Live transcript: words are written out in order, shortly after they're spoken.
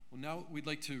Now we'd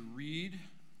like to read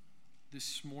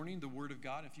this morning the Word of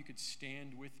God. If you could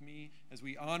stand with me as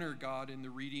we honor God in the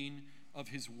reading of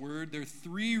His Word. There are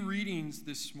three readings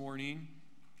this morning,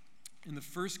 and the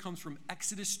first comes from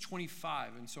Exodus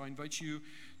 25. And so I invite you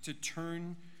to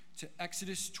turn to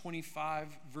Exodus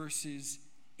 25, verses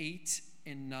 8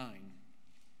 and 9.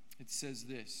 It says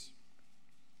this: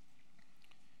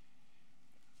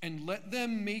 "And let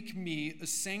them make me a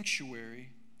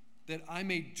sanctuary, that I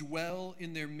may dwell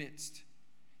in their midst,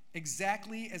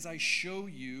 exactly as I show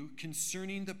you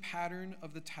concerning the pattern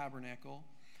of the tabernacle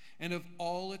and of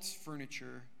all its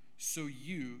furniture, so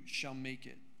you shall make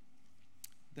it."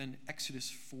 Then Exodus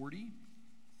 40,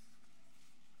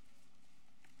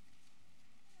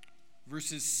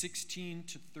 verses 16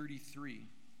 to 33.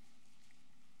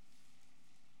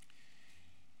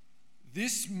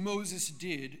 "This Moses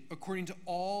did according to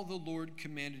all the Lord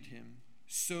commanded him,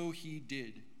 so he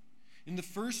did. In the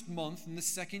first month, in the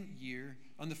second year,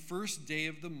 on the first day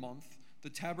of the month,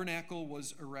 the tabernacle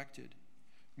was erected.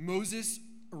 Moses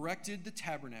erected the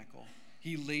tabernacle.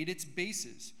 He laid its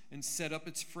bases and set up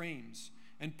its frames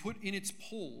and put in its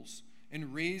poles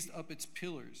and raised up its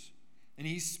pillars. And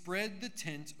he spread the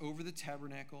tent over the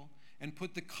tabernacle and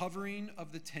put the covering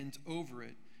of the tent over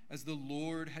it, as the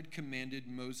Lord had commanded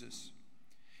Moses.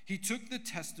 He took the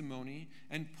testimony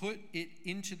and put it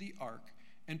into the ark,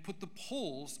 and put the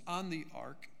poles on the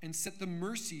ark, and set the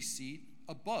mercy seat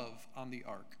above on the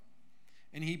ark.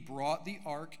 And he brought the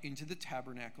ark into the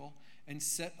tabernacle, and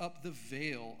set up the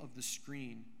veil of the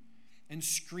screen, and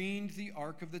screened the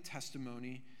ark of the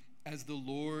testimony, as the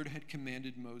Lord had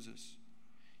commanded Moses.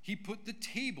 He put the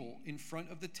table in front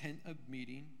of the tent of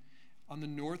meeting, on the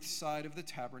north side of the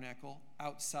tabernacle,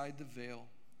 outside the veil,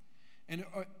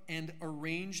 and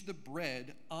arranged the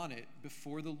bread on it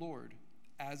before the Lord,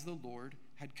 as the Lord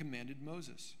had commanded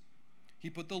Moses. He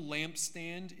put the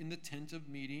lampstand in the tent of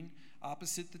meeting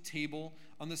opposite the table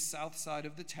on the south side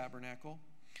of the tabernacle,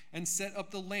 and set up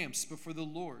the lamps before the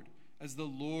Lord, as the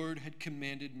Lord had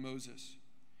commanded Moses.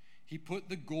 He put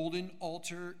the golden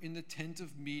altar in the tent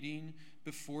of meeting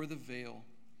before the veil,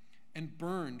 and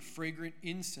burned fragrant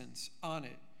incense on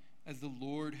it, as the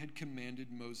Lord had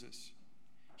commanded Moses.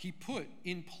 He put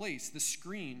in place the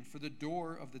screen for the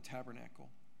door of the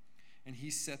tabernacle. And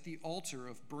he set the altar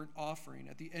of burnt offering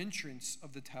at the entrance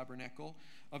of the tabernacle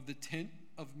of the tent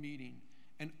of meeting,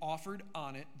 and offered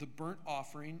on it the burnt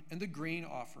offering and the grain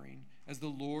offering, as the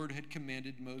Lord had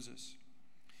commanded Moses.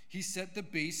 He set the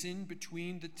basin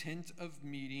between the tent of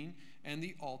meeting and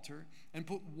the altar, and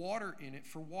put water in it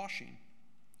for washing,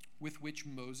 with which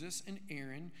Moses and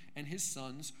Aaron and his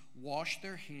sons washed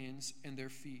their hands and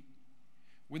their feet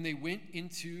when they went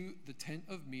into the tent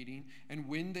of meeting, and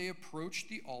when they approached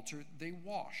the altar, they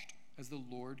washed, as the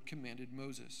Lord commanded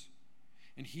Moses.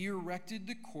 And he erected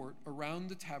the court around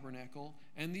the tabernacle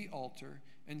and the altar,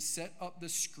 and set up the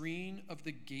screen of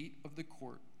the gate of the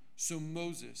court. So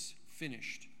Moses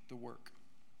finished the work."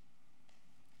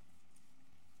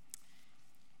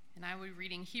 And I will be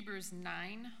reading Hebrews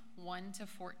 9, 1 to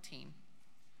 14.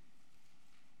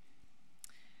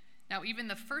 "Now even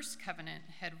the first covenant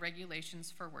had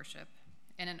regulations for worship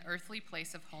and an earthly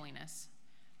place of holiness.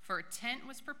 For a tent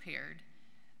was prepared,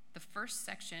 the first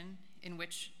section in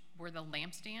which were the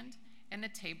lampstand and the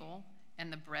table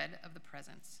and the bread of the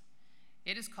presence.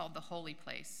 It is called the holy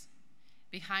place.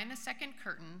 Behind the second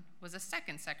curtain was a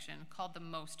second section called the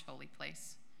most holy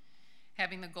place,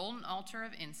 having the golden altar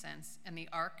of incense and the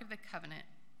ark of the covenant,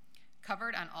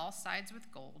 covered on all sides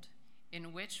with gold,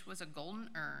 in which was a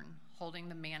golden urn holding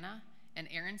the manna and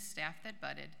Aaron's staff that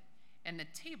budded, and the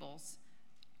tablets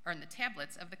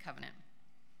of the covenant.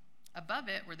 Above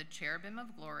it were the cherubim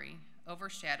of glory,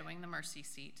 overshadowing the mercy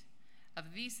seat.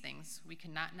 Of these things we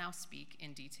cannot now speak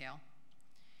in detail.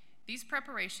 These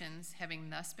preparations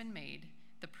having thus been made,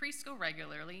 the priests go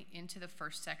regularly into the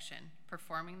first section,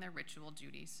 performing their ritual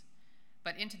duties.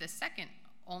 But into the second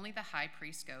only the high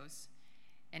priest goes,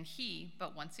 and he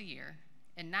but once a year,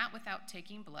 and not without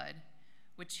taking blood,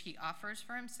 which he offers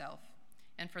for himself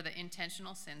and for the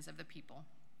intentional sins of the people.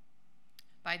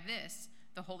 By this,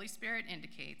 the Holy Spirit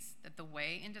indicates that the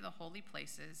way into the holy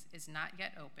places is not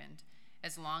yet opened,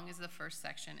 as long as the first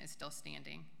section is still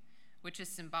standing, which is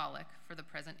symbolic for the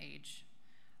present age.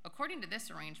 According to this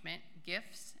arrangement,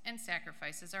 gifts and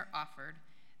sacrifices are offered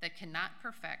that cannot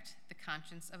perfect the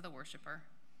conscience of the worshiper,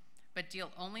 but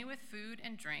deal only with food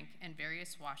and drink and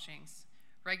various washings,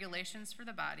 regulations for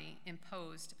the body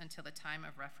imposed until the time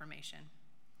of Reformation.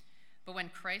 But when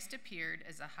Christ appeared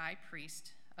as a high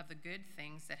priest of the good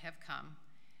things that have come,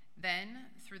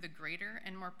 then through the greater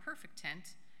and more perfect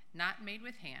tent, not made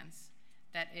with hands,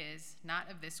 that is, not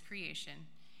of this creation,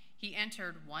 he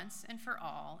entered once and for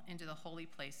all into the holy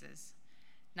places,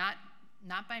 not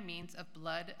by means of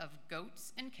blood of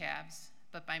goats and calves,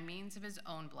 but by means of his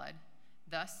own blood,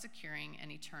 thus securing an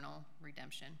eternal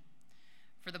redemption.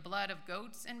 For the blood of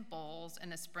goats and bulls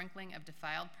and the sprinkling of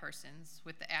defiled persons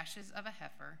with the ashes of a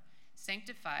heifer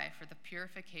sanctify for the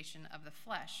purification of the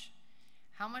flesh,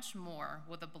 how much more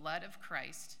will the blood of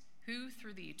Christ, who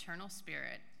through the eternal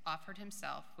Spirit offered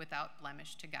himself without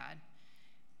blemish to God,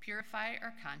 purify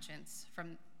our conscience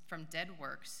from dead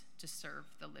works to serve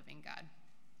the living God.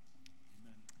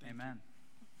 Amen.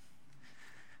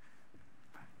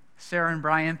 Sarah and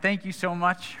Brian, thank you so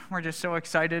much. We're just so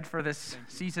excited for this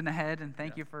season ahead, and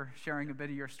thank you for sharing a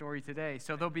bit of your story today.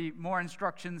 So there'll be more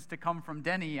instructions to come from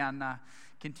Denny on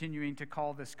continuing to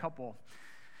call this couple.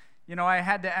 You know, I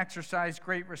had to exercise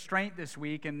great restraint this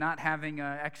week in not having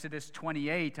Exodus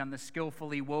 28 on the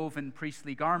skillfully woven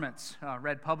priestly garments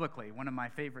read publicly, one of my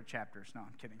favorite chapters. No,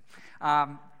 I'm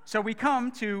kidding. So we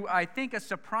come to, I think, a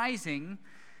surprising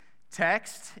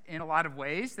text in a lot of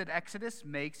ways that Exodus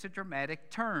makes a dramatic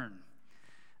turn.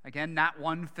 Again, not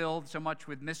one filled so much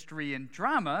with mystery and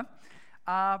drama,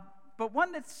 but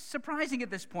one that's surprising at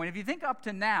this point. If you think up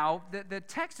to now, the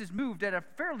text has moved at a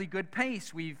fairly good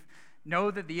pace. We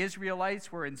know that the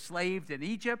Israelites were enslaved in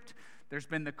Egypt. There's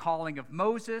been the calling of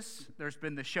Moses. There's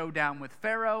been the showdown with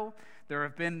Pharaoh. There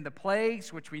have been the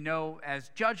plagues, which we know as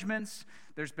judgments.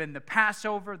 There's been the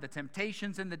Passover, the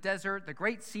temptations in the desert, the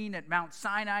great scene at Mount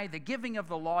Sinai, the giving of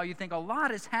the law. You think a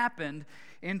lot has happened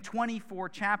in 24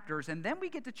 chapters. And then we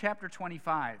get to chapter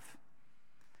 25.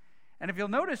 And if you'll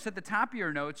notice at the top of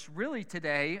your notes, really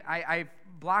today, I've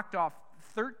blocked off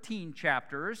 13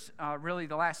 chapters, really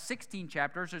the last 16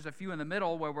 chapters. There's a few in the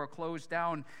middle where we're closed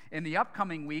down in the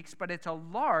upcoming weeks, but it's a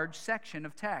large section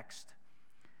of text.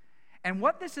 And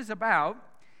what this is about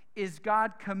is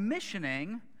God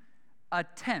commissioning a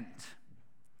tent,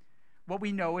 what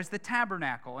we know as the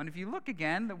tabernacle. And if you look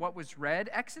again at what was read,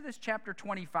 Exodus chapter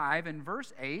 25 and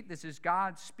verse 8, this is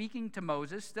God speaking to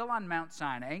Moses, still on Mount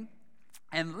Sinai,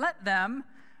 and let them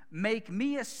make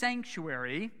me a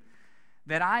sanctuary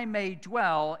that I may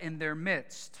dwell in their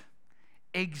midst,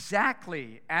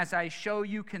 exactly as I show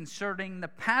you concerning the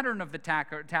pattern of the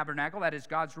tabernacle, that is,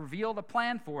 God's revealed a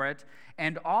plan for it,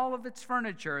 and all of its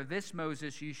furniture, this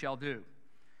Moses you shall do.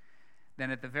 Then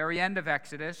at the very end of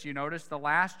Exodus, you notice the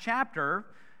last chapter,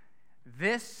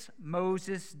 this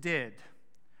Moses did,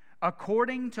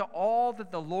 according to all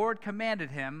that the Lord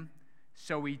commanded him,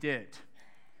 so he did.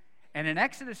 And in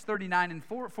Exodus 39 and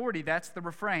 40, that's the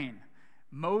refrain.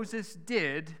 Moses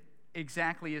did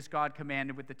exactly as God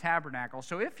commanded with the tabernacle.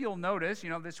 So if you'll notice,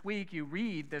 this week you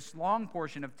read this long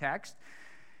portion of text,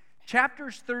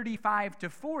 chapters 35 to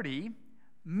 40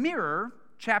 mirror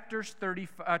chapters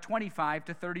 25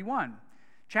 to 31.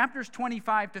 Chapters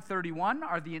 25 to 31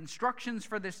 are the instructions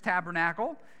for this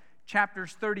tabernacle.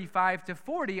 Chapters 35 to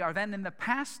 40 are then in the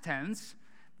past tense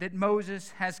that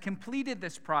Moses has completed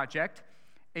this project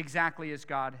exactly as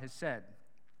God has said.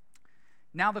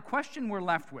 Now, the question we're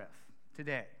left with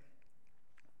today,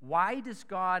 why does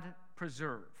God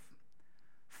preserve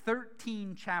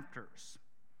 13 chapters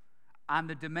on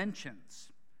the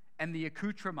dimensions and the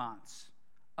accoutrements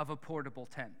of a portable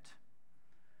tent?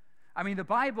 I mean, the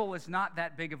Bible is not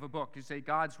that big of a book, you say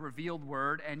God's revealed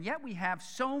word, and yet we have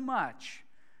so much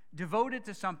devoted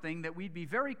to something that we'd be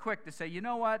very quick to say, you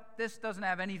know what, this doesn't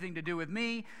have anything to do with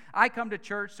me. I come to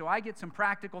church, so I get some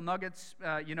practical nuggets,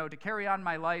 to carry on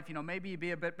my life, maybe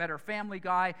be a bit better family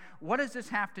guy. What does this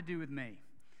have to do with me?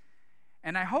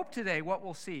 And I hope today what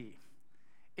we'll see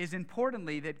is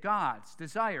importantly that God's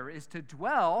desire is to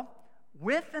dwell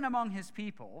with and among his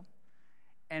people,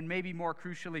 and maybe more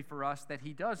crucially for us, that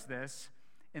he does this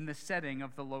in the setting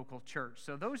of the local church.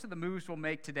 So those are the moves we'll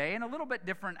make today, and a little bit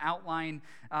different outline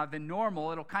than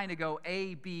normal. It'll kind of go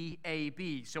A, B, A,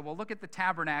 B. So we'll look at the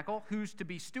tabernacle, who's to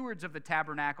be stewards of the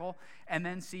tabernacle, and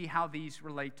then see how these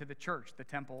relate to the church, the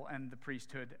temple and the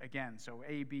priesthood again. So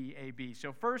A, B, A, B.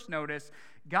 So first notice,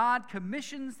 God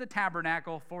commissions the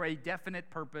tabernacle for a definite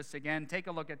purpose. Again, take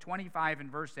a look at 25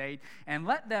 and verse 8. And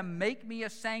let them make me a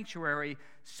sanctuary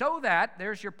so that,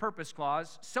 there's your purpose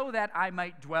clause, so that I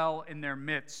might dwell in their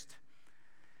midst.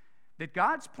 That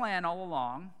God's plan all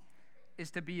along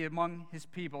is to be among his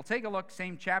people. Take a look,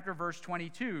 same chapter, verse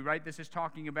 22, right? This is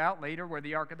talking about later where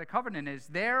the Ark of the Covenant is.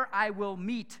 There I will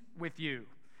meet with you.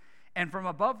 And from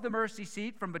above the mercy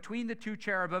seat, from between the two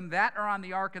cherubim that are on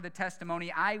the Ark of the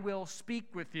Testimony, I will speak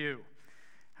with you.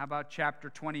 How about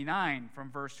chapter 29 from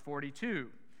verse 42?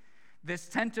 This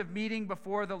tent of meeting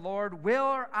before the Lord,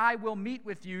 where I will meet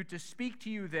with you to speak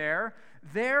to you there.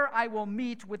 There I will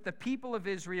meet with the people of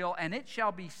Israel, and it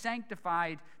shall be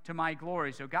sanctified to my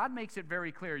glory. So God makes it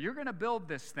very clear. You're going to build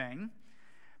this thing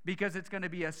because it's going to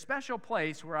be a special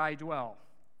place where I dwell.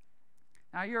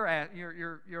 Now,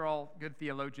 you're all good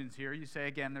theologians here. You say,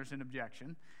 again, there's an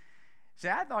objection.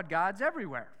 Say, I thought God's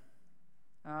everywhere.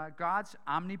 God's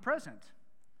omnipresent.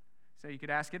 So you could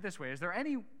ask it this way. Is there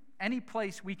any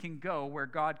place we can go where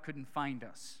God couldn't find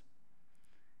us?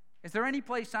 Is there any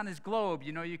place on his globe,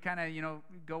 you kind of,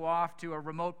 go off to a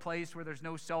remote place where there's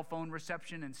no cell phone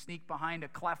reception and sneak behind a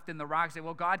cleft in the rock and say,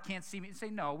 well, God can't see me. And say,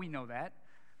 no, we know that.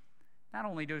 Not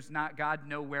only does not God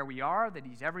know where we are, that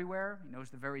he's everywhere, he knows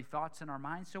the very thoughts in our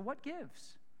minds. So what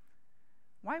gives?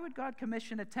 Why would God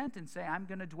commission a tent and say, I'm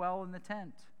going to dwell in the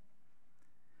tent?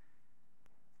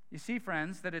 You see,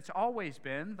 friends, that it's always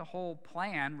been the whole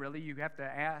plan, really. You have to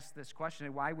ask this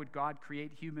question, why would God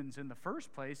create humans in the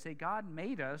first place? Say, God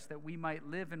made us that we might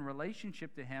live in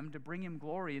relationship to him, to bring him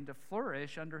glory and to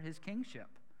flourish under his kingship.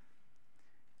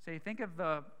 Say, think of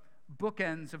the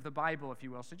bookends of the Bible, if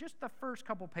you will. So just the first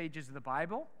couple pages of the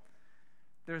Bible,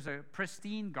 there's a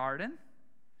pristine garden,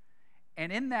 and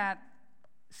in that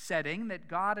setting that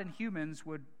God and humans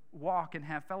would walk and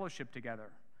have fellowship together.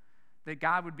 That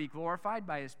God would be glorified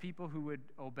by his people who would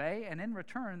obey, and in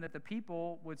return that the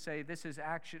people would say, this is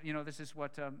actually, this is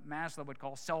what Maslow would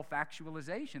call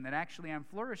self-actualization, that actually I'm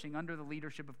flourishing under the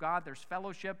leadership of God. There's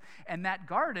fellowship, and that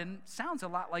garden sounds a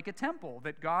lot like a temple,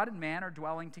 that God and man are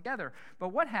dwelling together. But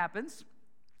what happens?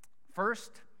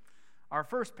 First, our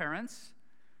first parents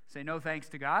say no thanks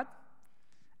to God.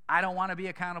 I don't want to be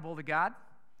accountable to God.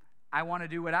 I want to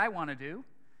do what I want to do.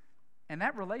 And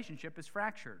that relationship is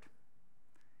fractured.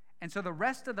 And so the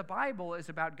rest of the Bible is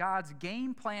about God's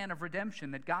game plan of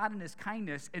redemption, that God in his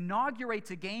kindness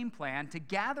inaugurates a game plan to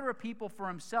gather a people for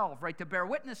himself, right? To bear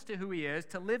witness to who he is,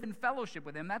 to live in fellowship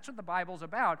with him. That's what the Bible's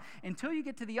about. Until you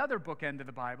get to the other bookend of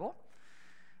the Bible,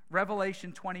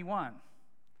 Revelation 21.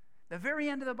 The very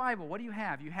end of the Bible, what do you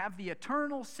have? You have the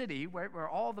eternal city where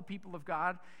all the people of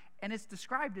God, and it's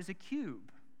described as a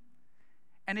cube.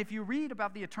 And if you read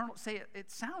about the eternal, it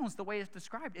sounds the way it's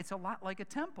described. It's a lot like a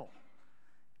temple.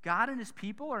 God and his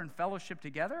people are in fellowship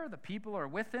together. The people are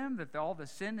with him, that all the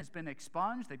sin has been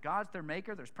expunged, that God's their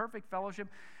maker. There's perfect fellowship.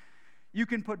 You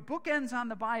can put bookends on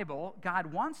the Bible. God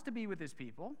wants to be with his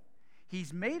people.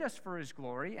 He's made us for his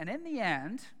glory. And in the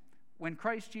end, when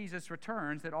Christ Jesus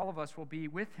returns, that all of us will be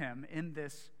with him in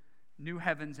this new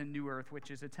heavens and new earth, which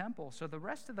is a temple. So the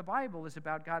rest of the Bible is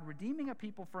about God redeeming a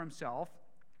people for himself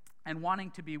and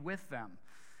wanting to be with them.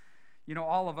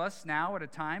 All of us now at a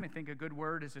time, I think a good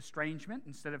word is estrangement.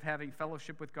 Instead of having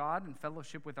fellowship with God and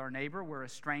fellowship with our neighbor, we're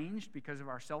estranged because of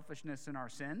our selfishness and our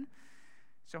sin.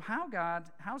 So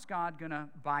how's God going to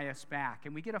buy us back?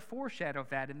 And we get a foreshadow of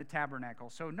that in the tabernacle.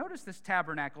 So notice this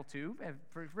tabernacle too,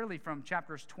 really from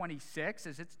chapters 26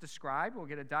 as it's described. We'll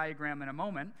get a diagram in a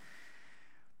moment.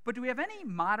 But do we have any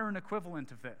modern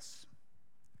equivalent of this?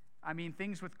 I mean,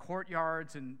 things with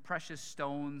courtyards and precious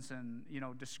stones and,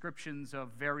 descriptions of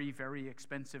very, very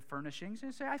expensive furnishings.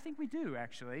 And say, I think we do,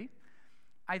 actually.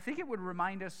 I think it would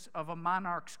remind us of a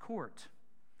monarch's court.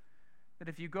 That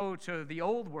if you go to the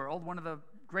old world, one of the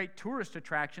great tourist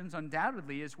attractions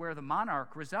undoubtedly is where the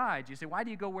monarch resides. You say, why do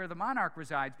you go where the monarch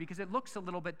resides? Because it looks a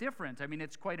little bit different. I mean,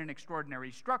 it's quite an extraordinary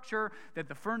structure, that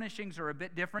the furnishings are a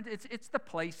bit different. It's the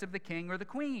place of the king or the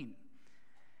queen.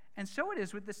 And so it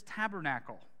is with this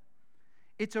tabernacle.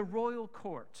 It's a royal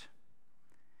court.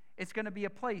 It's going to be a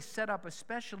place set up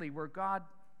especially where God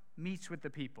meets with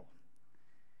the people.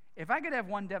 If I could have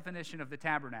one definition of the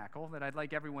tabernacle that I'd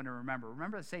like everyone to remember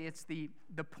to say it's the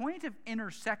point of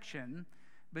intersection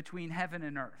between heaven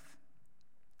and earth.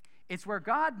 It's where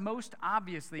God most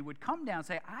obviously would come down and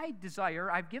say,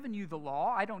 I've given you the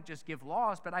law. I don't just give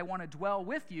laws, but I want to dwell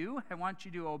with you. I want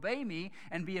you to obey me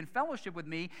and be in fellowship with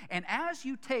me. And as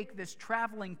you take this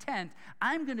traveling tent,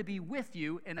 I'm going to be with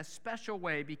you in a special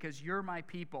way because you're my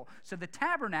people. So the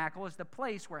tabernacle is the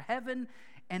place where heaven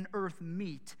and earth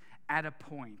meet at a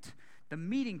point, the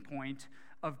meeting point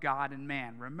of God and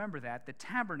man. Remember that, the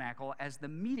tabernacle as the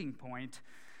meeting point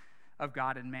of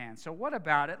God and man. So what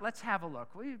about it? Let's have a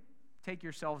look. Will you take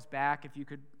yourselves back, if you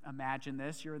could imagine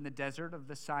this. You're in the desert of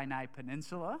the Sinai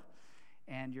Peninsula,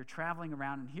 and you're traveling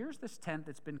around, and here's this tent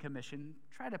that's been commissioned.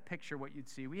 Try to picture what you'd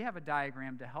see. We have a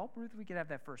diagram to help. Ruth, we could have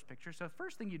that first picture. So the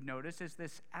first thing you'd notice is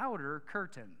this outer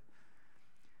curtain.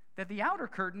 That the outer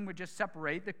curtain would just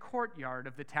separate the courtyard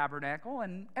of the tabernacle,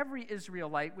 and every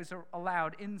Israelite was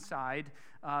allowed inside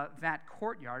that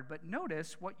courtyard. But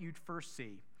notice what you'd first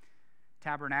see.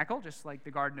 tabernacle, just like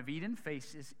the Garden of Eden,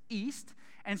 faces east.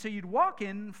 And so you'd walk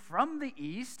in from the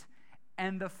east,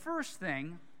 and the first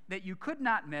thing that you could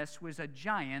not miss was a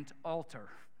giant altar.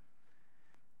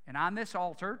 And on this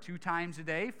altar, 2 times a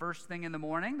day, first thing in the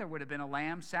morning, there would have been a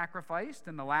lamb sacrificed,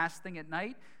 and the last thing at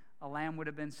night, a lamb would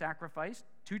have been sacrificed.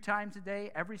 2 times a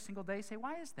day, every single day. Say,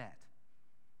 why is that?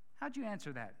 How'd you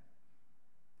answer that?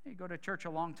 You go to church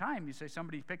a long time, you say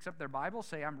somebody picks up their Bible,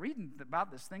 say, I'm reading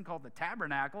about this thing called the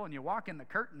Tabernacle, and you walk in the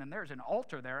curtain and there's an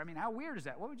altar there. I mean, how weird is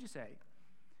that? What would you say?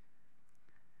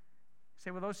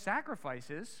 Say, well, those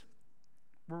sacrifices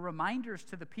were reminders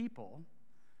to the people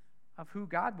of who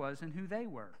God was and who they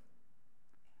were.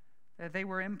 That they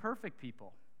were imperfect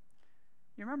people.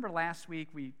 You remember last week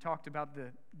we talked about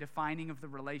the defining of the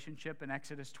relationship in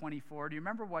Exodus 24. Do you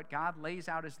remember what God lays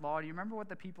out his law? Do you remember what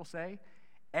the people say?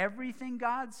 Everything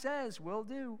God says we'll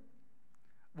do.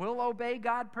 We'll obey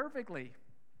God perfectly.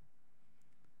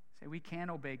 Say, we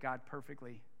can't obey God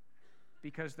perfectly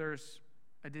because there's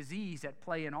a disease at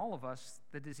play in all of us,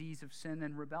 the disease of sin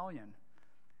and rebellion.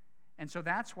 And so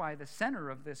that's why the center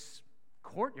of this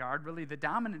courtyard, really the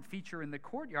dominant feature in the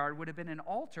courtyard, would have been an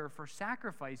altar for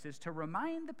sacrifices to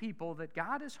remind the people that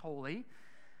God is holy,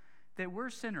 that we're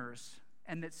sinners,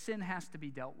 and that sin has to be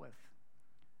dealt with.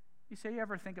 You say, you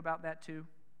ever think about that too?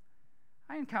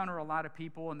 I encounter a lot of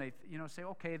people, and they, say,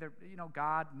 okay, they're,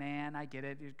 God, man, I get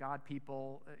it. God,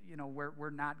 people, we're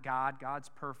not God. God's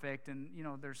perfect, and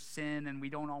there's sin, and we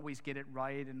don't always get it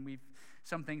right, and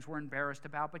some things we're embarrassed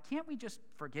about. But can't we just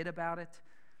forget about it?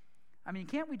 I mean,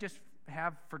 can't we just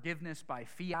have forgiveness by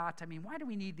fiat? I mean, why do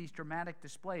we need these dramatic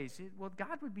displays? Well,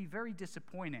 God would be very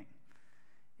disappointing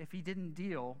if he didn't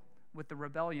deal with the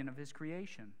rebellion of his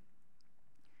creation.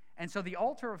 And so the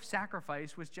altar of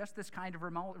sacrifice was just this kind of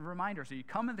reminder. So you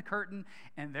come in the curtain,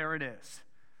 and there it is.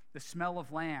 The smell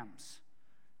of lambs,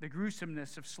 the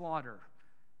gruesomeness of slaughter.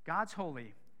 God's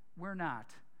holy. We're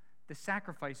not. The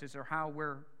sacrifices are how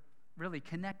we're really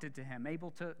connected to him,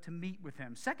 able to meet with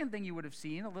him. Second thing you would have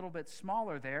seen, a little bit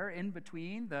smaller there, in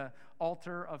between the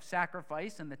altar of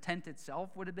sacrifice and the tent itself,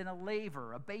 would have been a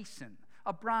laver, a basin,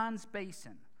 a bronze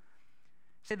basin.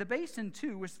 Say, the basin,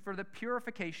 too, was for the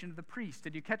purification of the priest.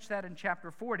 Did you catch that in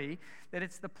chapter 40? That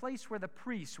it's the place where the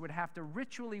priests would have to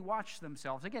ritually wash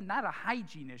themselves. Again, not a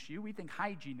hygiene issue. We think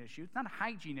hygiene issue. It's not a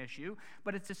hygiene issue,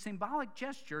 but it's a symbolic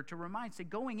gesture to remind, say,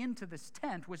 going into this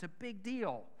tent was a big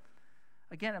deal.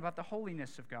 Again, about the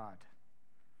holiness of God.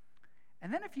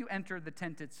 And then if you enter the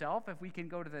tent itself, if we can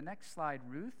go to the next slide,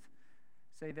 Ruth,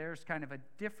 say there's kind of a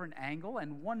different angle,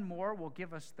 and one more will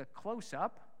give us the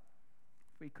close-up,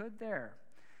 if we could, there.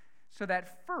 So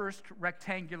that first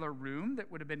rectangular room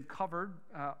that would have been covered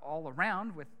all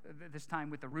around, with this time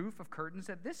with the roof of curtains,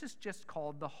 that this is just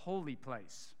called the holy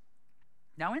place.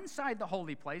 Now inside the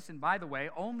holy place, and by the way,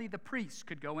 only the priests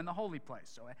could go in the holy place.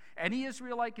 So any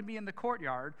Israelite can be in the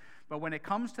courtyard, but when it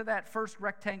comes to that first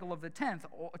rectangle of the tent,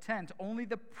 only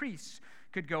the priests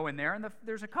could go in there, and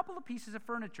there's a couple of pieces of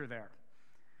furniture there.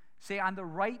 Say on the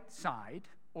right side,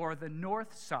 or the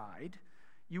north side,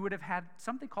 you would have had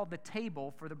something called the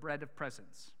table for the bread of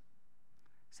presence.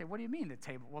 Say, what do you mean the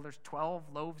table? Well, there's 12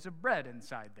 loaves of bread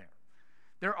inside there.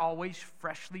 They're always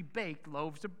freshly baked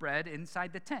loaves of bread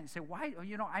inside the tent. Say, why?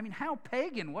 How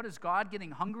pagan? What is God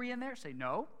getting hungry in there? Say,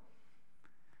 no.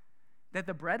 That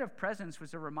the bread of presence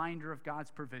was a reminder of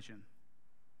God's provision.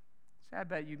 Say, I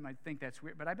bet you might think that's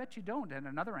weird, but I bet you don't. And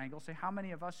another angle, say, how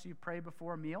many of us you pray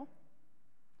before a meal?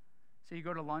 Say, you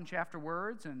go to lunch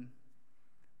afterwards, and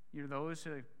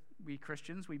we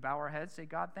Christians, we bow our heads, say,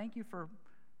 God, thank you for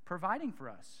providing for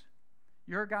us.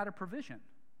 You're a God of provision.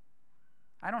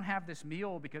 I don't have this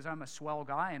meal because I'm a swell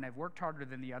guy and I've worked harder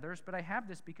than the others, but I have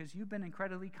this because you've been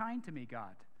incredibly kind to me,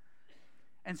 God.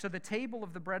 And so the table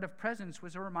of the bread of presence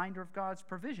was a reminder of God's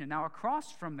provision. Now,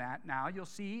 across from that, now you'll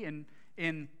see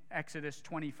in Exodus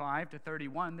 25 to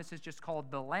 31, this is just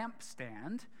called the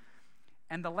lampstand.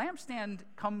 And the lampstand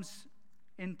comes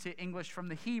into English from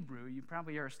the Hebrew. You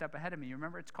probably are a step ahead of me. You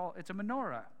remember it's a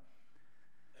menorah.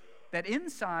 That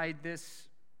inside this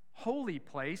holy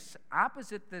place,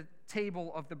 opposite the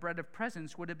table of the bread of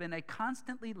presence, would have been a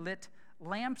constantly lit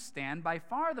lampstand, by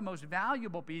far the most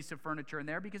valuable piece of furniture in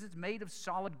there because it's made of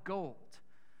solid gold.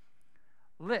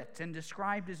 Lit and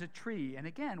described as a tree. And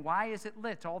again, why is it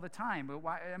lit all the time?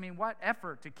 What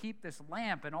effort to keep this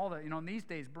lamp and all the, in these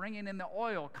days, bringing in the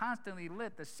oil, constantly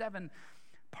lit, the 7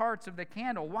 parts of the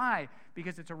candle. Why?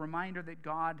 Because it's a reminder that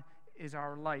God is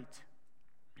our light,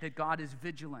 that God is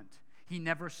vigilant. He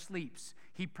never sleeps.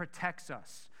 He protects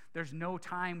us. There's no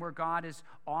time where God is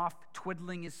off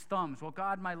twiddling his thumbs. Well,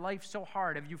 God, my life's so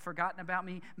hard. Have you forgotten about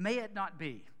me? May it not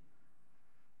be.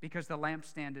 because the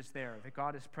lampstand is there, that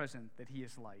God is present, that he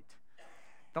is light.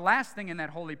 The last thing in that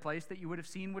holy place that you would have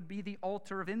seen would be the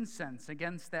altar of incense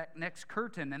against that next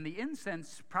curtain. And the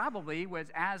incense probably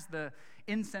was, as the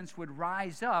incense would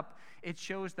rise up, it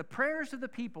shows the prayers of the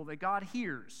people that God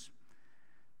hears.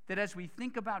 That as we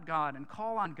think about God and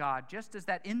call on God, just as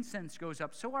that incense goes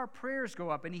up, so our prayers go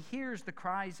up, and he hears the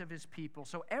cries of his people.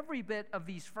 So every bit of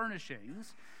these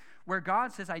furnishings, where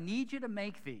God says, I need you to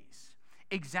make these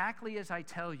exactly as I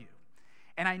tell you.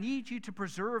 And I need you to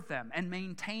preserve them and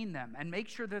maintain them and make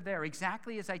sure they're there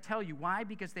exactly as I tell you. Why?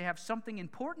 Because they have something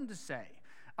important to say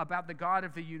about the God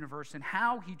of the universe and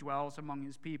how he dwells among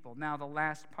his people. Now, the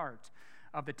last part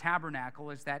of the tabernacle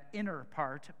is that inner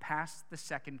part past the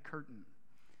second curtain.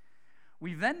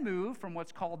 We then move from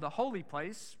what's called the holy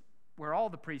place, where all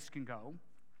the priests can go,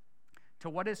 to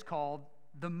what is called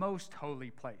the most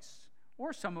holy place.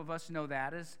 Or some of us know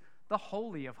that as the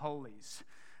Holy of Holies.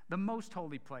 The most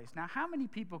holy place. Now, how many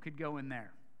people could go in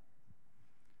there?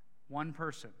 One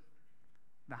person,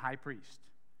 the high priest.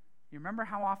 You remember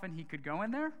how often he could go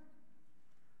in there?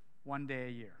 One day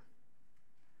a year.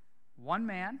 One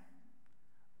man,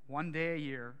 one day a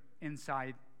year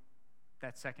inside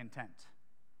that second tent.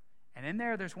 And in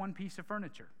there's one piece of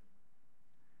furniture.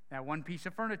 That one piece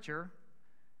of furniture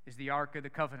is the Ark of the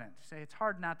Covenant. Say, it's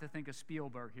hard not to think of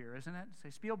Spielberg here, isn't it? Say,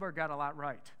 Spielberg got a lot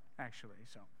right, actually,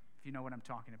 so if you know what I'm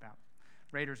talking about.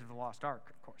 Raiders of the Lost Ark,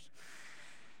 of course.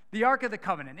 The Ark of the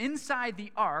Covenant. Inside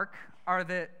the Ark are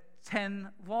the 10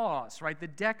 laws, right? The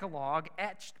Decalogue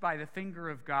etched by the finger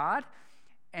of God.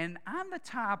 And on the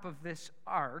top of this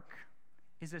Ark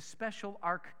is a special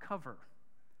Ark cover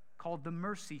called the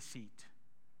mercy seat.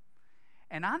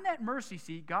 And on that mercy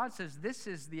seat, God says this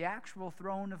is the actual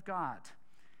throne of God.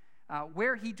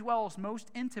 Where he dwells most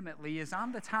intimately is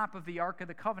on the top of the Ark of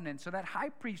the Covenant. So that high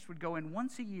priest would go in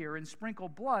once a year and sprinkle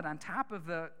blood on top of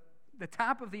the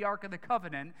top of the Ark of the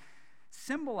Covenant,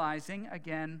 symbolizing,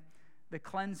 again, the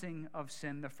cleansing of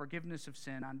sin, the forgiveness of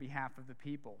sin on behalf of the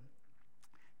people.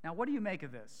 Now, what do you make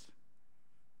of this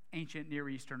ancient Near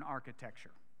Eastern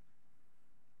architecture?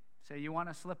 Say, you want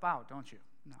to slip out, don't you?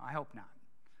 No, I hope not.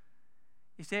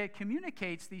 You say it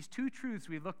communicates these two truths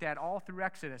we looked at all through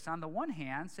Exodus. On the one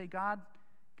hand, say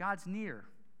God's near.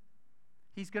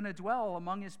 He's going to dwell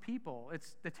among his people.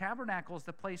 The tabernacle is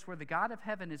the place where the God of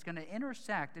heaven is going to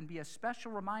intersect and be a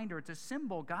special reminder. It's a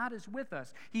symbol. God is with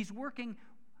us. He's working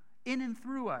in and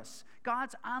through us.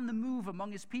 God's on the move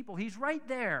among his people. He's right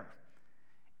there.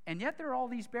 And yet there are all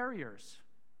these barriers.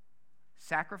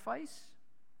 Sacrifice,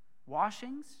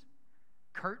 washings,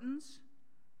 curtains,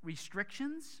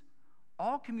 restrictions,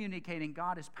 all communicating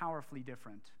God is powerfully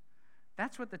different.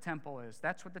 That's what the temple is.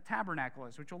 That's what the tabernacle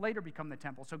is, which will later become the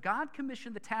temple. So God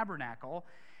commissioned the tabernacle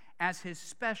as his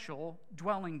special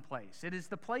dwelling place. It is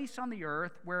the place on the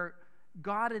earth where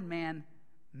God and man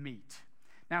meet.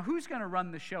 Now, who's going to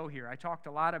run the show here? I talked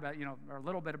a lot about, or a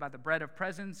little bit about the bread of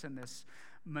presence and this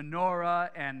menorah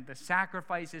and the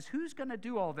sacrifices. Who's going to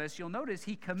do all this? You'll notice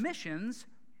he commissions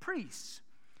priests.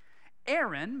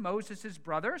 Aaron, Moses'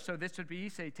 brother, so this would be,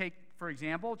 say, take, for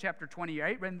example, chapter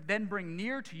 28, then bring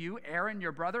near to you Aaron,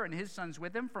 your brother, and his sons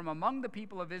with him from among the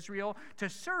people of Israel to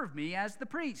serve me as the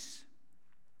priests.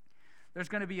 There's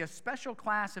going to be a special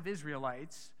class of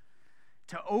Israelites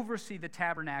to oversee the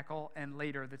tabernacle and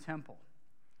later the temple.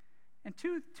 And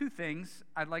two things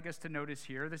I'd like us to notice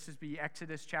here. This is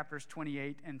Exodus chapters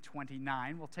 28 and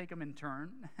 29. We'll take them in turn.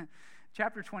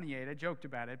 Chapter 28, I joked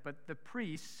about it, but the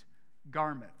priests'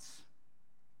 garments.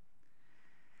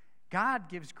 God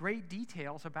gives great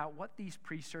details about what these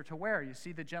priests are to wear. You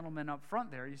see the gentleman up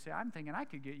front there. You say, I'm thinking I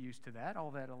could get used to that.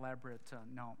 All that elaborate,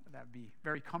 no, that would be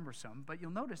very cumbersome. But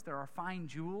you'll notice there are fine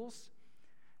jewels.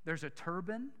 There's a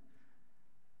turban.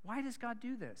 Why does God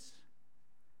do this?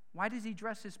 Why does he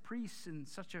dress his priests in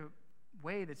such a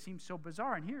way that seems so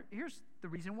bizarre? And here's the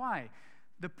reason why.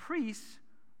 The priests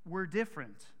were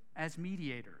different as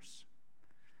mediators.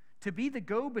 To be the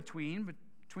go-between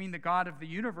between the God of the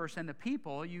universe and the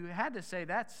people, you had to say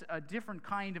that's a different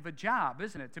kind of a job,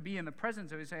 isn't it? To be in the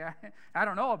presence of it, say, I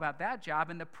don't know about that job.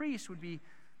 And the priest would be,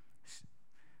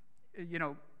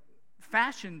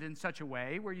 fashioned in such a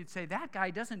way where you'd say, that guy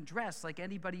doesn't dress like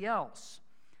anybody else.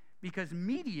 Because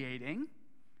mediating's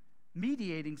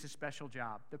a special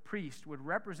job. The priest would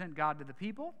represent God to the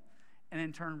people and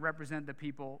in turn represent the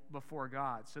people before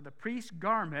God. So the priest's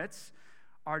garments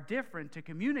are different to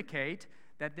communicate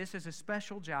that this is a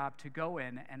special job to go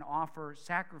in and offer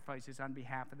sacrifices on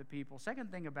behalf of the people.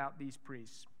 Second thing about these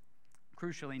priests,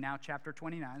 crucially now chapter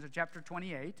 29, so chapter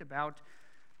 28 about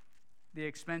the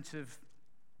expensive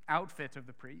outfit of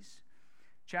the priests.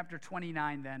 Chapter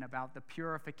 29, then, about the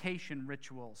purification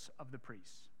rituals of the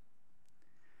priests.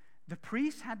 The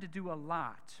priests had to do a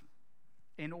lot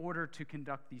in order to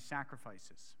conduct these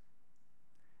sacrifices.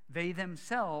 They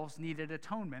themselves needed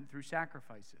atonement through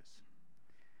sacrifices.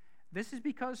 This is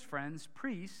because, friends,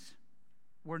 priests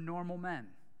were normal men.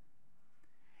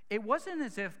 It wasn't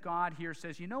as if God here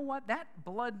says, you know what, that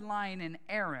bloodline in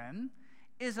Aaron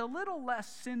is a little less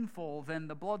sinful than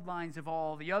the bloodlines of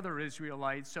all the other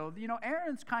Israelites. So,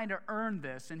 Aaron's kind of earned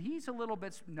this, and he's a little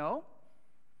bit... No.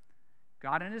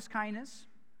 God in his kindness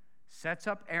sets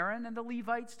up Aaron and the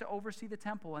Levites to oversee the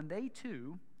temple, and they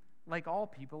too, like all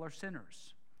people, are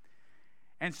sinners.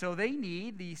 And so they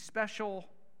need these special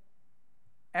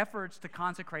efforts to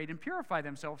consecrate and purify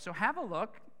themselves. So have a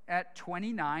look at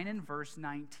 29 and verse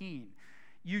 19.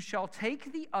 You shall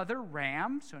take the other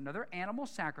ram, so another animal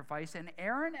sacrifice, and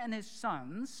Aaron and his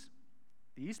sons,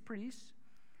 these priests,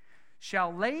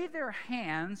 shall lay their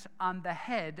hands on the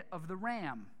head of the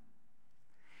ram.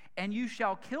 And you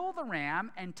shall kill the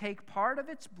ram and take part of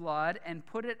its blood and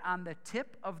put it on the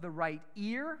tip of the right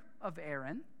ear of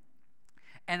Aaron,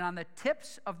 and on the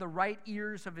tips of the right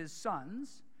ears of his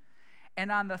sons,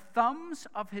 and on the thumbs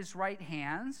of his right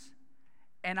hands,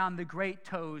 and on the great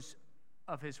toes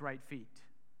of his right feet.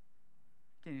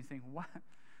 Can you think, what?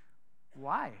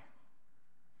 Why?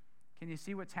 Can you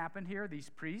see what's happened here? These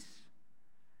priests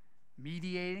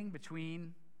mediating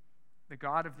between the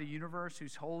God of the universe,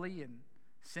 who's holy, and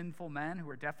sinful men who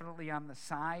are definitely on the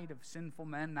side of sinful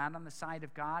men, not on the side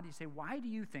of God. You say, why do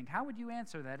you think? How would you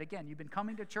answer that? Again, you've been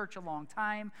coming to church a long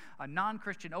time. A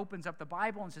non-Christian opens up the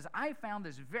Bible and says, I found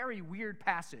this very weird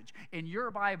passage in your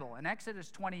Bible in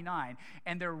Exodus 29,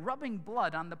 and they're rubbing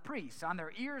blood on the priests, on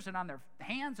their ears and on their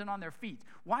hands and on their feet.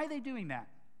 Why are they doing that?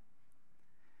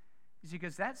 It's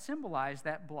because that symbolized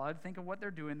that blood. Think of what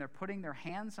they're doing. They're putting their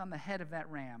hands on the head of that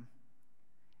ram,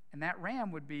 and that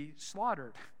ram would be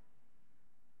slaughtered.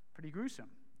 Pretty gruesome.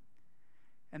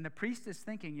 And the priest is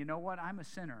thinking, you know what? I'm a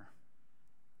sinner.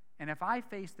 And if I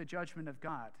face the judgment of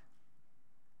God,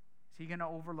 is he going to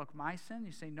overlook my sin?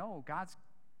 You say, no, God's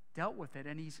dealt with it,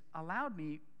 and he's allowed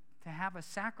me to have a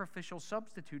sacrificial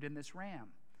substitute in this ram.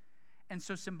 And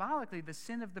so symbolically, the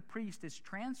sin of the priest is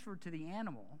transferred to the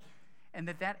animal, and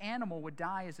that animal would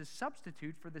die as a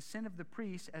substitute for the sin of the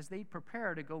priests as they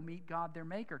prepare to go meet God, their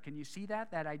maker. Can you see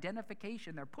that? That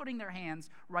identification. They're putting their hands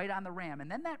right on the ram.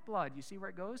 And then that blood, you see where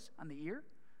it goes? On the ear?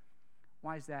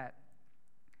 Why is that?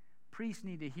 Priests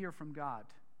need to hear from God.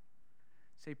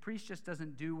 Say, priest just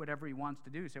doesn't do whatever he wants to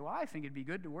do. Say, well, I think it'd be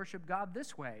good to worship God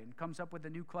this way, and comes up with a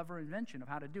new clever invention of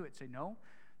how to do it. Say, no,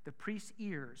 the priest's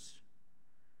ears.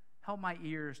 Help my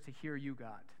ears to hear you,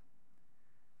 God.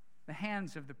 The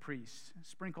hands of the priest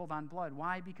sprinkled on blood.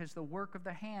 Why? Because the work of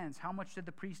the hands. How much did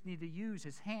the priest need to use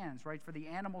his hands, right, for the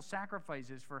animal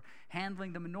sacrifices, for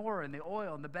handling the menorah and the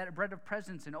oil and the bread of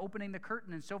presence and opening the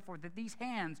curtain and so forth? That these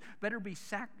hands better be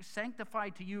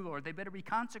sanctified to you, Lord. They better be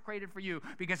consecrated for you,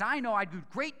 because I know I'd do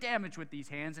great damage with these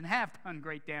hands and have done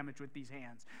great damage with these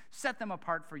hands. Set them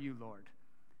apart for you, Lord.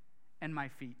 And my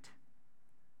feet.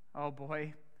 Oh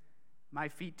boy, my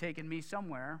feet taking me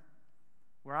somewhere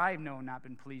where I've known not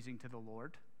been pleasing to the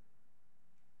Lord.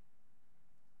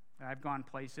 I've gone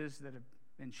places that have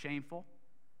been shameful.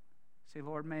 Say,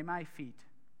 Lord, may my feet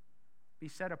be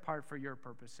set apart for your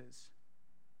purposes.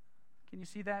 Can you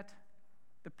see that?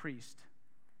 The priest,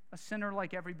 a sinner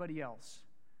like everybody else,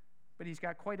 but he's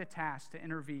got quite a task to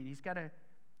intervene. He's got to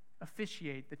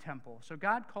officiate the temple. So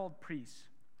God called priests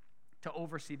to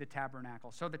oversee the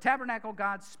tabernacle. So the tabernacle,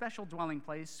 God's special dwelling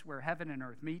place where heaven and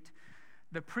earth meet.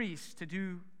 The priests to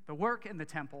do the work in the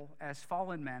temple as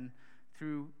fallen men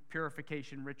through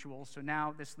purification rituals. So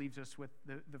now this leaves us with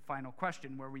the final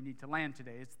question where we need to land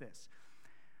today. It's this.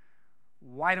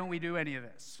 Why don't we do any of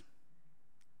this?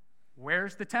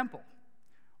 Where's the temple?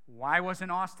 Why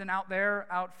wasn't Austin out there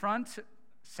out front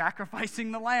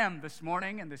sacrificing the lamb this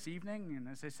morning and this evening? And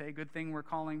as I say, good thing we're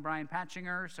calling Brian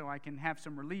Patchinger so I can have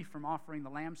some relief from offering the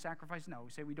lamb sacrifice. No,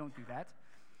 we say we don't do that.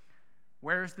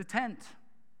 Where's the tent?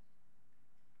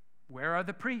 Where are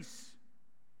the priests?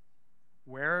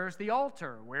 Where's the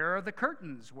altar? Where are the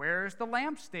curtains? Where's the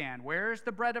lampstand? Where's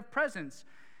the bread of presence?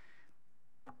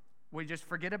 We just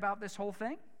forget about this whole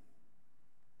thing?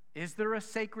 Is there a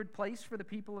sacred place for the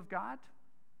people of God?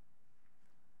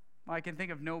 Well, I can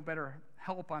think of no better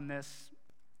help on this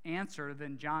answer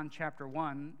than John chapter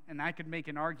 1. And I could make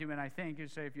an argument, I think,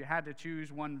 and say if you had to choose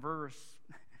one verse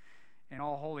in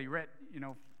all Holy Writ,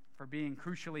 for being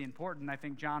crucially important, I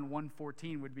think John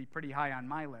 1:14 would be pretty high on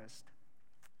my list.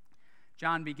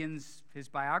 John begins his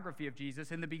biography of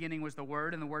Jesus. In the beginning was the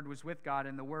Word, and the Word was with God,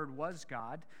 and the Word was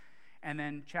God. And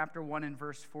then chapter 1 and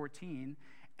verse 14,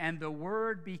 and the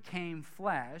Word became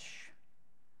flesh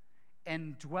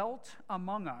and dwelt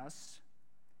among us,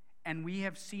 and we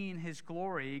have seen his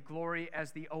glory, glory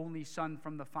as the only Son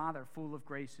from the Father, full of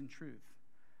grace and truth.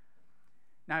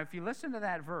 Now, if you listen to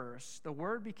that verse, the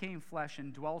Word became flesh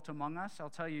and dwelt among us. I'll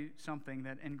tell you something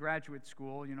that in graduate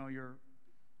school, you're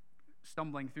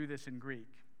stumbling through this in Greek.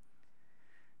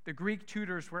 The Greek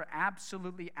tutors were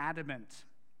absolutely adamant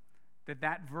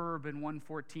that verb in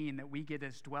 1:14 that we get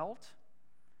as dwelt,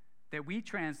 that we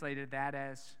translated that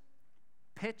as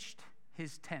pitched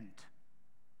his tent.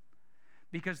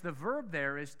 Because the verb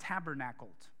there is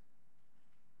tabernacled.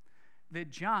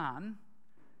 That John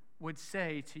would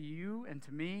say to you and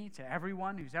to me, to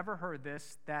everyone who's ever heard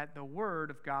this, that the Word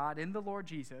of God in the Lord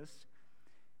Jesus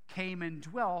came and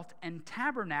dwelt and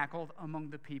tabernacled among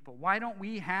the people. Why don't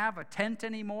we have a tent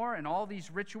anymore and all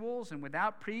these rituals and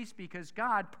without priests? Because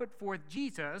God put forth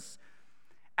Jesus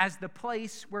as the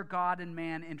place where God and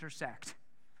man intersect.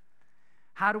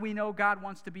 How do we know God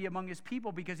wants to be among his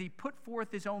people? Because he put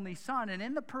forth his only Son, and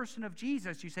in the person of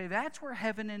Jesus, you say that's where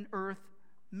heaven and earth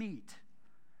meet.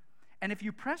 And if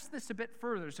you press this a bit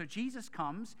further, so Jesus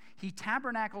comes, he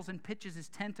tabernacles and pitches his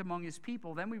tent among his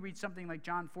people. Then we read something like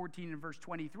John 14 and verse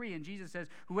 23, and Jesus says,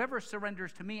 whoever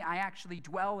surrenders to me, I actually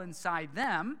dwell inside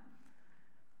them.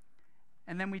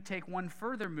 And then we take one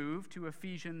further move to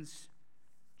Ephesians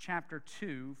chapter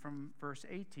 2 from verse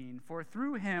 18. For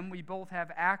through him we both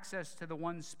have access to the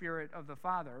one Spirit of the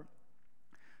Father.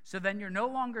 So then you're no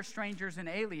longer strangers and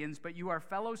aliens, but you are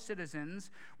fellow citizens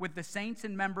with the saints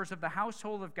and members of the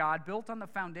household of God, built on the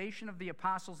foundation of the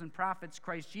apostles and prophets,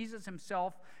 Christ Jesus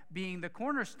himself being the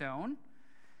cornerstone.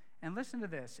 And listen to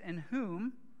this, in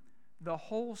whom the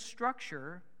whole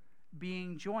structure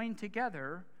being joined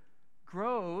together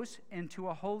grows into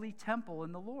a holy temple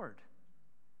in the Lord.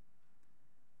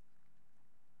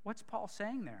 What's Paul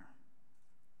saying there?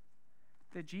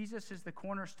 That Jesus is the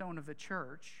cornerstone of the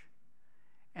church,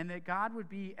 and that God would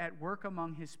be at work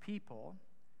among his people,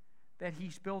 that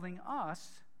he's building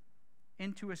us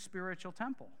into a spiritual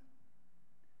temple.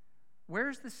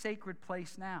 Where's the sacred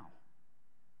place now?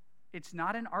 It's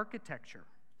not in architecture.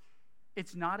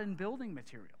 It's not in building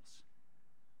materials.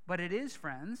 But it is,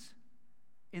 friends,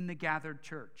 in the gathered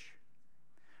church.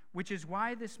 Which is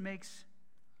why this makes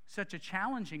such a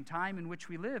challenging time in which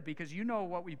we live, because you know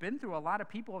what we've been through. A lot of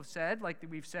people have said, like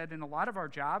we've said in a lot of our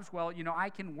jobs, well, I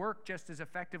can work just as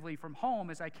effectively from home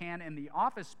as I can in the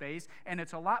office space, and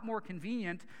it's a lot more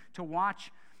convenient to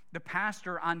watch the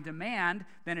pastor on demand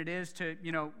than it is to,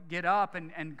 get up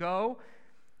and go.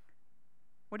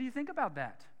 What do you think about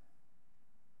that?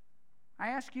 I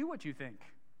ask you what you think.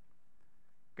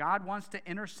 God wants to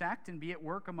intersect and be at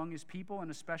work among his people in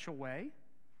a special way.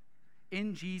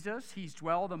 In Jesus, he's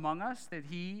dwelled among us, that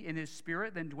he, in his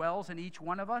Spirit, then dwells in each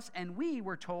one of us. And we,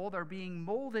 we're told, are being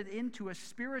molded into a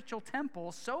spiritual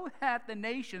temple so that the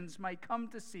nations might come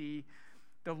to see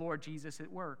the Lord Jesus at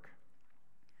work.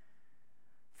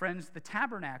 Friends, the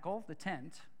tabernacle, the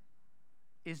tent,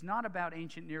 is not about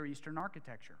ancient Near Eastern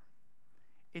architecture.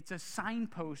 It's a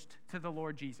signpost to the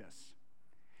Lord Jesus.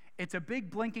 It's a big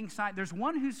blinking sign. There's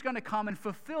one who's going to come and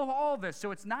fulfill all this.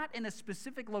 So it's not in a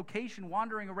specific location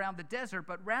wandering around the desert,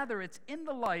 but rather it's in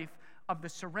the life of the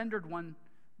surrendered one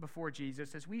before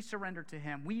Jesus. As we surrender to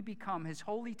him, we become his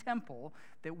holy temple,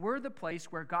 that we're the place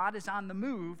where God is on the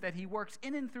move, that he works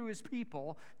in and through his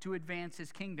people to advance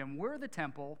his kingdom. We're the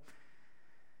temple,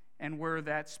 and we're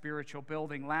that spiritual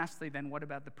building. Lastly, then, what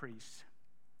about the priests?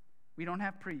 We don't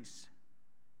have priests.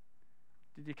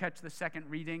 Did you catch the second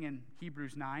reading in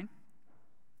Hebrews 9?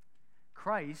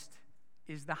 Christ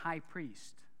is the high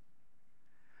priest.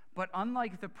 But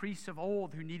unlike the priests of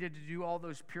old who needed to do all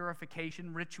those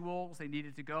purification rituals, they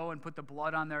needed to go and put the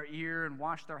blood on their ear and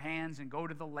wash their hands and go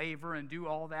to the laver and do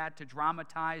all that to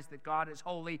dramatize that God is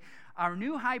holy, our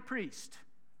new high priest,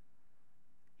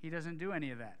 he doesn't do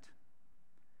any of that.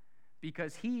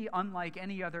 Because he, unlike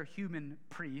any other human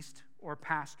priest or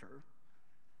pastor,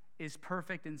 is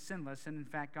perfect and sinless, and in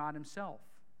fact, God himself.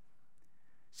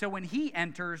 So when he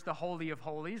enters the Holy of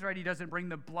Holies, right, he doesn't bring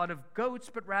the blood of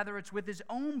goats, but rather it's with his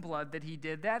own blood that he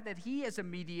did that he as a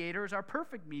mediator is our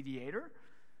perfect mediator.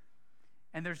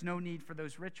 And there's no need for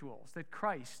those rituals, that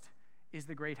Christ is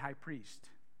the great high priest.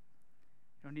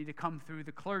 You don't need to come through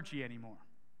the clergy anymore.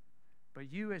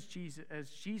 But you as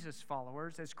Jesus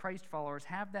followers, as Christ followers,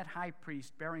 have that high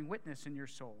priest bearing witness in your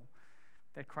soul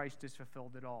that Christ has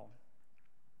fulfilled it all.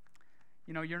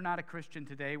 You're not a Christian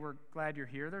today. We're glad you're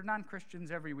here. There are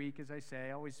non-Christians every week, as I say.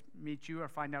 I always meet you or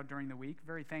find out during the week.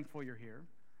 Very thankful you're here.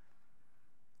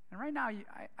 And right now,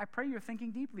 I pray you're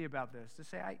thinking deeply about this, to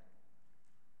say,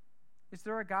 Is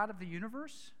there a God of the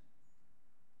universe?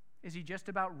 Is he just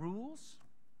about rules?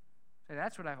 Say,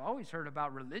 that's what I've always heard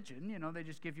about religion. You know, they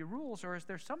just give you rules. Or is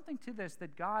there something to this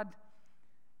that God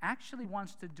actually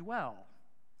wants to dwell,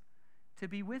 to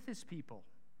be with his people,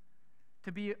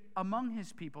 to be among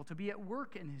his people, to be at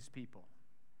work in his people?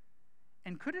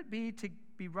 And could it be to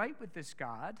be right with this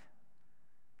God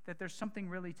that there's something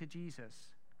really to Jesus?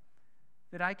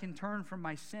 That I can turn from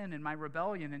my sin and my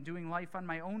rebellion and doing life on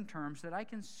my own terms, that I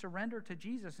can surrender to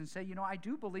Jesus and say, you know, I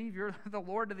do believe you're the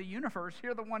Lord of the universe.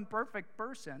 You're the one perfect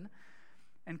person.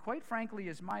 And quite frankly,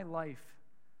 as my life,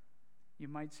 you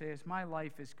might say, as my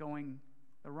life is going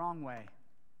the wrong way,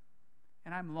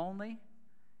 and I'm lonely,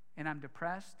 and I'm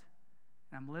depressed,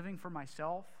 and I'm living for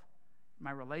myself,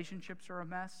 my relationships are a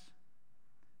mess,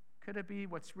 could it be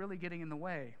what's really getting in the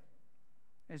way?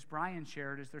 As Brian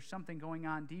shared, is there something going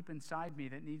on deep inside me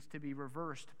that needs to be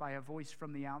reversed by a voice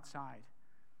from the outside?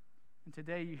 And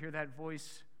today you hear that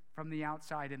voice from the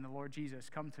outside in the Lord Jesus,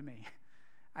 come to me.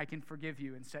 I can forgive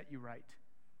you and set you right.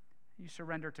 You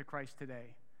surrender to Christ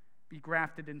today. Be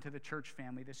grafted into the church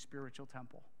family, this spiritual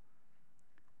temple.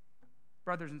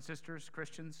 Brothers and sisters,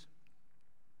 Christians,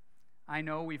 I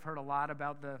know we've heard a lot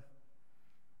about the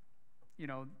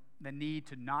need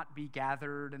to not be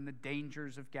gathered and the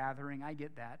dangers of gathering. I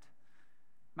get that.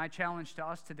 My challenge to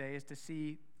us today is to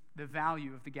see the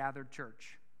value of the gathered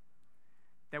church.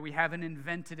 That we haven't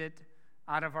invented it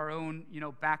out of our own,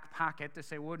 back pocket to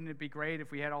say, wouldn't it be great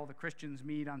if we had all the Christians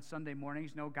meet on Sunday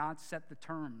mornings? No, God set the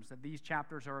terms. That these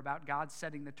chapters are about God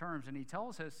setting the terms, and he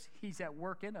tells us he's at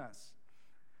work in us.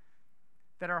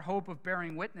 That our hope of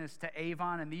bearing witness to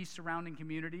Avon and these surrounding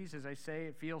communities, as I say,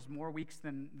 it feels more weeks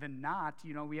than not.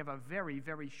 We have a very,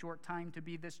 very short time to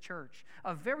be this church.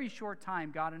 A very short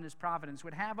time, God in his providence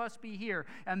would have us be here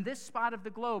on this spot of the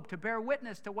globe to bear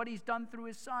witness to what he's done through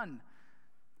his Son.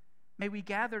 May we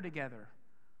gather together,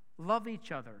 love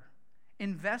each other,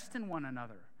 invest in one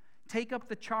another, take up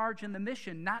the charge and the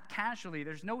mission, not casually.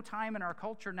 There's no time in our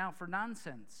culture now for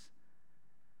nonsense,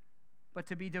 but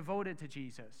to be devoted to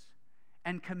Jesus,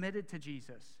 and committed to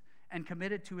Jesus, and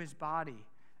committed to his body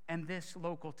and this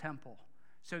local temple,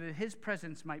 so that his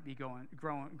presence might be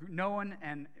known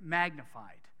and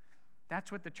magnified.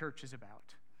 That's what the church is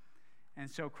about. And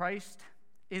so Christ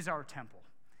is our temple.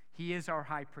 He is our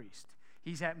high priest.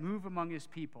 He's at move among his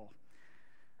people.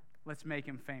 Let's make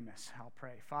him famous. I'll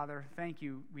pray. Father, thank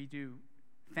you. We do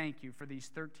thank you for these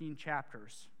 13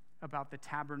 chapters about the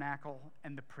tabernacle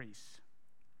and the priests.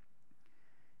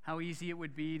 How easy it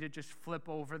would be to just flip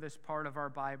over this part of our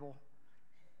Bible,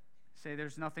 say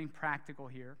there's nothing practical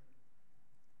here.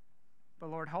 But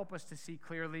Lord, help us to see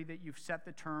clearly that you've set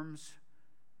the terms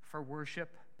for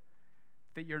worship,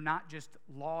 that you're not just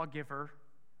lawgiver,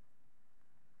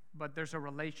 but there's a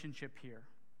relationship here.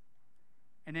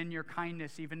 And in your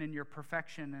kindness, even in your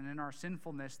perfection and in our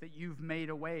sinfulness, that you've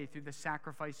made a way through the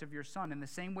sacrifice of your Son. In the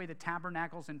same way the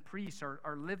tabernacles and priests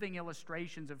are living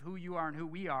illustrations of who you are and who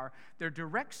we are, they're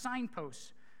direct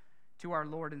signposts to our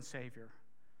Lord and Savior.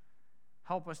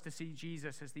 Help us to see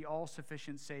Jesus as the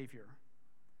all-sufficient Savior.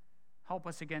 Help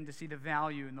us again to see the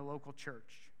value in the local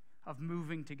church of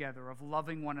moving together, of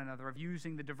loving one another, of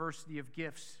using the diversity of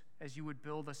gifts as you would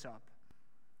build us up.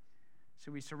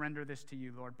 So we surrender this to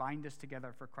you, Lord. Bind us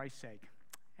together for Christ's sake.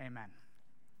 Amen.